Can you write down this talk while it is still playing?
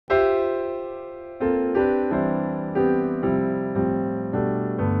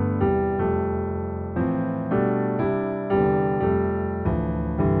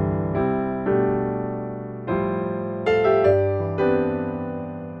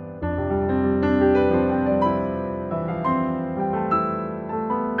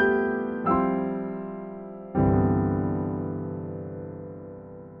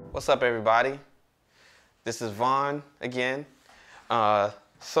What's up, everybody? This is Vaughn again.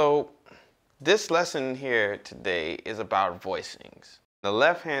 So this lesson here today is about voicings. The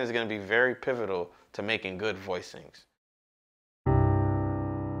left hand is going to be very pivotal to making good voicings.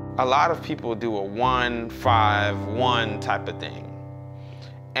 A lot of people do a 1-5-1 type of thing.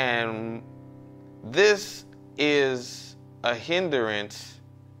 And this is a hindrance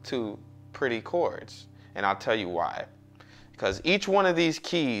to pretty chords. And I'll tell you why. Because each one of these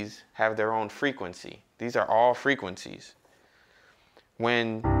keys have their own frequency. These are all frequencies.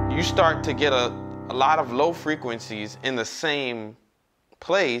 When you start to get a lot of low frequencies in the same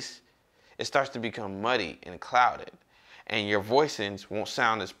place, it starts to become muddy and clouded. And your voicings won't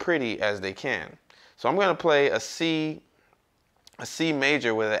sound as pretty as they can. So I'm going to play a C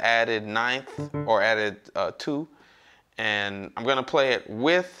major with an added ninth or added 2. And I'm going to play it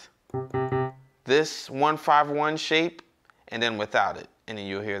with this 1-5-1 shape and then without it. And then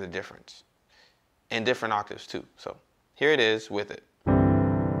you'll hear the difference. In different octaves too. So here it is with it.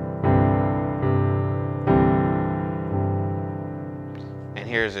 And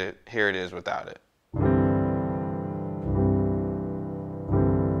here it is without it.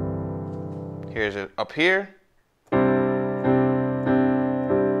 Here's it up here.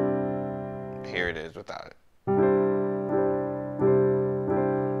 Here it is without it.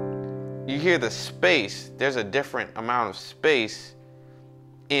 You hear the space. There's a different amount of space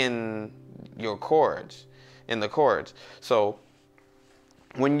in your chords, in the chords. So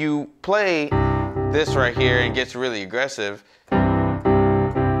when you play this right here and gets really aggressive,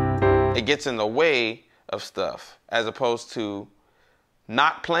 it gets in the way of stuff, as opposed to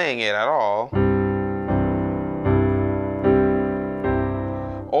not playing it at all,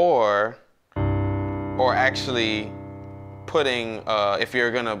 or actually putting, if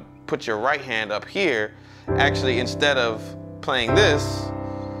you're gonna put your right hand up here, actually instead of playing this,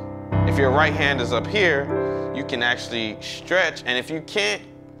 if your right hand is up here, you can actually stretch, and if you can't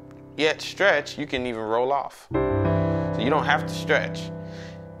yet stretch, you can even roll off. So you don't have to stretch.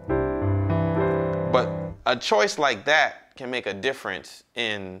 But a choice like that can make a difference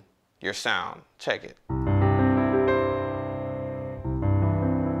in your sound. Check it.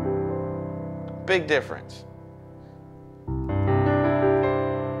 Big difference.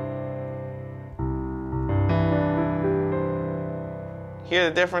 Hear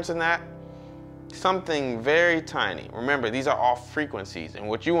the difference in that? Something very tiny. Remember, these are all frequencies. And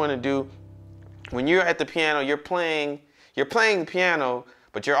what you want to do when you're at the piano, you're playing the piano,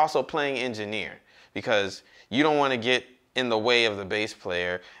 but you're also playing engineer, because you don't want to get in the way of the bass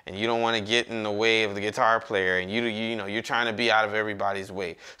player, and you don't want to get in the way of the guitar player, and you know, you're trying to be out of everybody's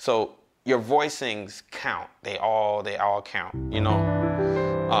way. So your voicings count. They all count, you know.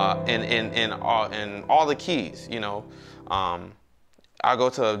 In all the keys, you know. I'll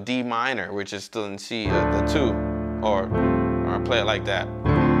go to a D minor, which is still in C, the 2, or play it like that.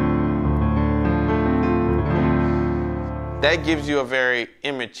 That gives you a very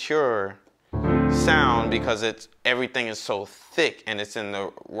immature sound because everything is so thick and it's in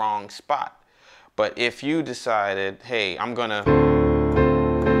the wrong spot. But if you decided, hey, I'm gonna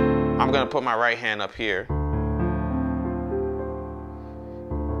put my right hand up here,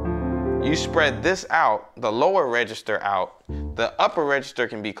 you spread this out, the lower register out, the upper register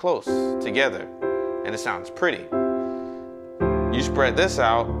can be close together, and it sounds pretty. You spread this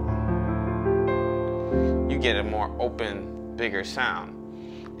out, you get a more open, bigger sound.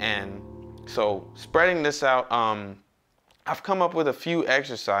 And so spreading this out, I've come up with a few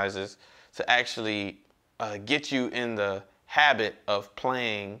exercises to actually get you in the habit of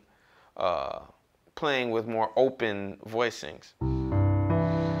playing with more open voicings.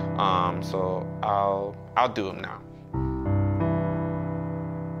 So I'll do them now.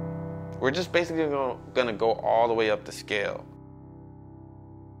 We're just basically gonna go all the way up the scale.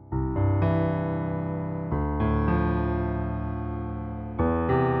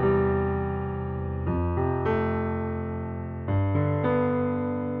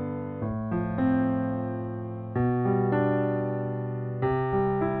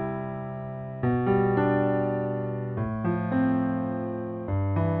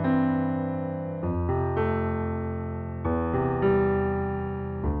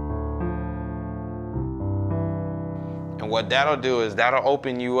 What that'll do is that'll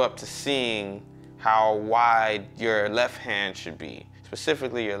open you up to seeing how wide your left hand should be,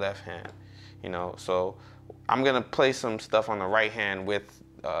 specifically your left hand, you know. So I'm gonna play some stuff on the right hand with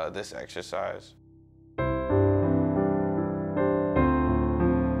this exercise.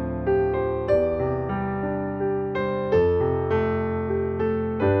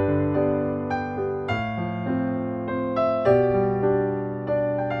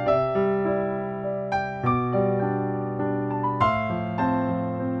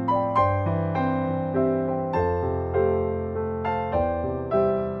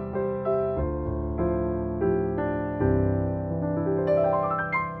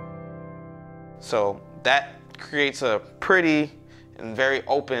 So that creates a pretty and very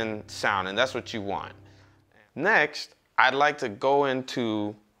open sound, and that's what you want. Next, I'd like to go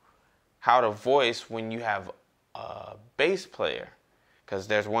into how to voice when you have a bass player, because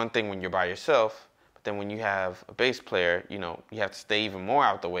there's one thing when you're by yourself, but then when you have a bass player, you know, you have to stay even more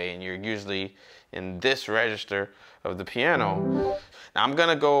out the way, and you're usually in this register of the piano. Now I'm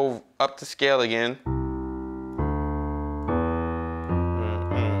gonna go up to scale again.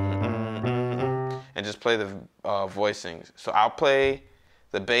 And just play the voicings. So I'll play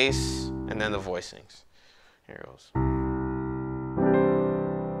the bass and then the voicings. Here it goes.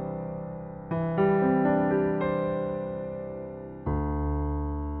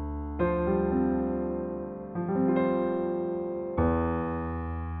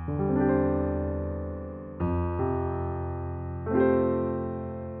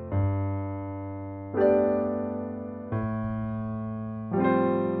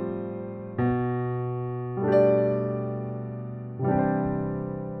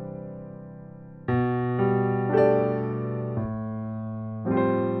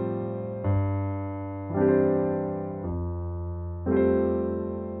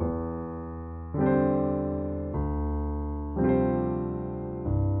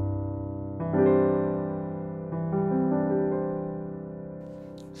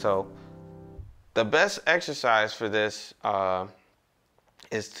 So the best exercise for this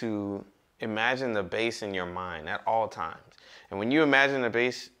is to imagine the bass in your mind at all times. And when you imagine the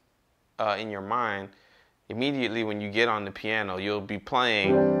bass in your mind, immediately when you get on the piano, you'll be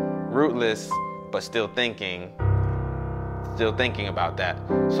playing rootless, but still thinking about that,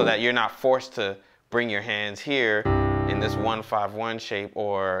 so that you're not forced to bring your hands here in this 1-5-1 shape,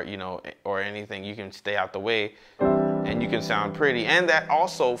 or or anything. You can stay out the way, and you can sound pretty. And that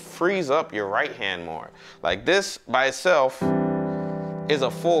also frees up your right hand more. Like this by itself is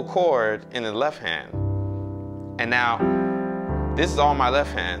a full chord in the left hand. And now this is all my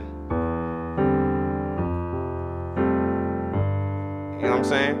left hand. You know what I'm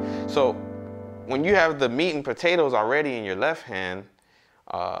saying? So when you have the meat and potatoes already in your left hand,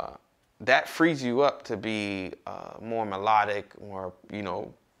 that frees you up to be more melodic, more,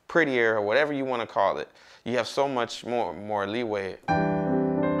 prettier, or whatever you want to call it. You have so much more leeway.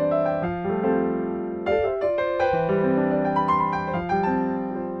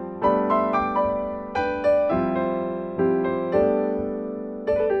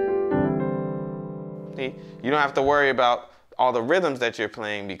 See? You don't have to worry about all the rhythms that you're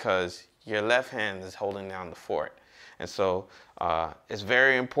playing because your left hand is holding down the fort. And so it's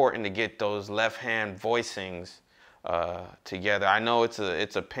very important to get those left hand voicings together. I know it's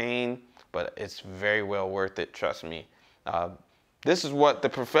a pain, but it's very well worth it, trust me. This is what the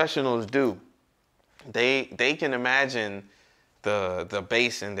professionals do. They can imagine the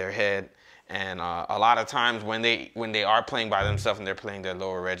bass in their head, and a lot of times when they are playing by themselves and they're playing their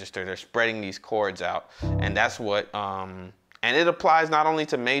lower register, they're spreading these chords out, and that's what and it applies not only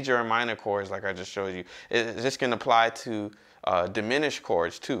to major and minor chords like I just showed you. This can apply to diminished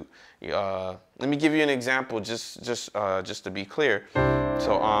chords too. Let me give you an example just to be clear.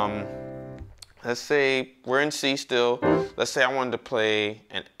 So let's say we're in C still. Let's say I wanted to play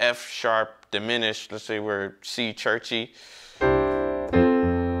an F sharp diminished. Let's say we're C churchy.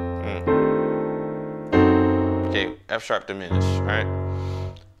 Okay, F sharp diminished, all right?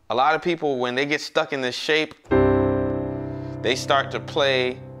 A lot of people, when they get stuck in this shape, they start to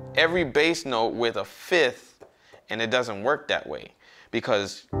play every bass note with a fifth, and it doesn't work that way.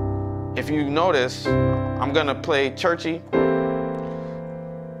 Because if you notice, I'm gonna play churchy.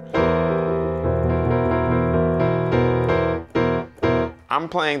 I'm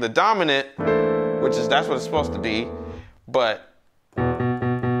playing the dominant, that's what it's supposed to be, but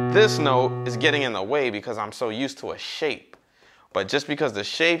this note is getting in the way because I'm so used to a shape. But just because the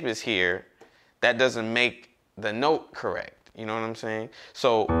shape is here, that doesn't make the note correct. You know what I'm saying?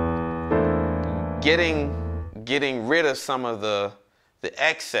 So getting rid of some of the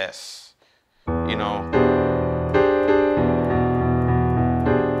excess,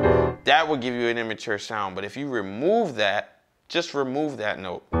 that will give you an immature sound. But if you remove that, just remove that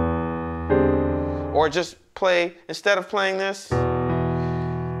note. Or just play, instead of playing this,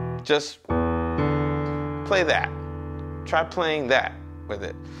 just play that. Try playing that with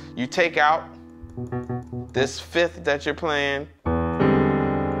it. You take out this fifth that you're playing,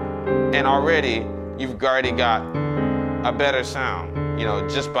 and already you've already got a better sound,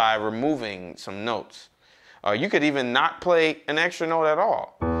 just by removing some notes. You could even not play an extra note at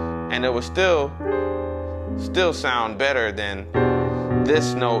all, and it would still sound better than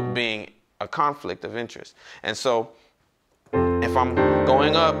this note being a conflict of interest. And so if I'm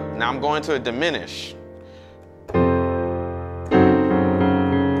going up, now I'm going to a diminish.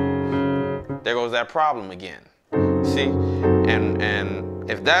 There goes that problem again. See? And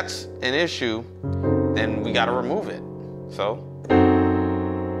if that's an issue, then we gotta remove it. So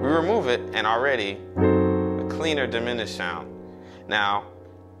we remove it, and already a cleaner diminished sound. Now,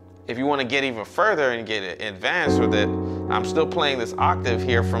 if you want to get even further and get advanced with it, I'm still playing this octave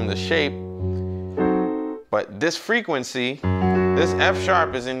here from the shape, but this frequency, this F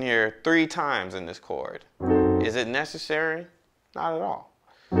sharp is in here 3 times in this chord. Is it necessary? Not at all.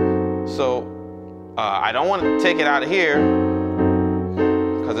 So I don't want to take it out of here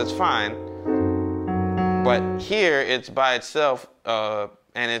because it's fine, but here it's by itself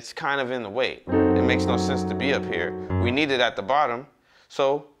and it's kind of in the way. It makes no sense to be up here. We need it at the bottom.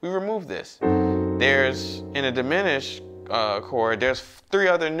 So we remove this. There's, in a diminished chord, there's 3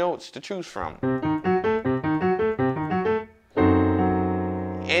 other notes to choose from.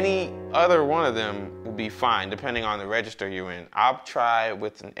 Any other one of them will be fine, depending on the register you're in. I'll try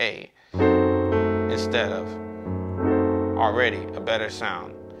with an A instead of. Already a better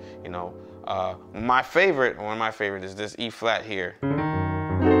sound. You know, one of my favorite is this E flat here.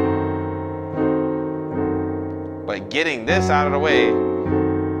 But getting this out of the way,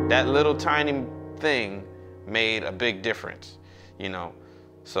 that little tiny thing made a big difference, you know.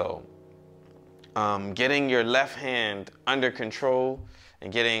 So getting your left hand under control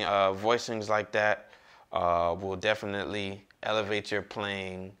and getting voicings like that will definitely elevate your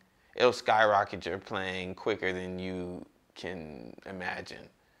playing. It'll skyrocket your playing quicker than you can imagine.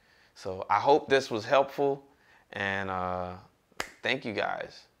 So I hope this was helpful, and thank you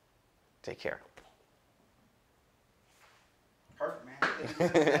guys. Take care. Perfect, man. That was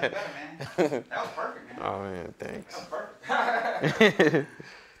better, man. That was perfect, man. Oh, man, thanks. That was perfect.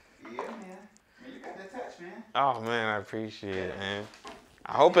 Yeah, man. Man, you got that touch, man. Oh, man, I appreciate it, man.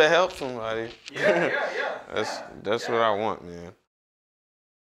 I hope it helps somebody. Yeah. That's what I want, man.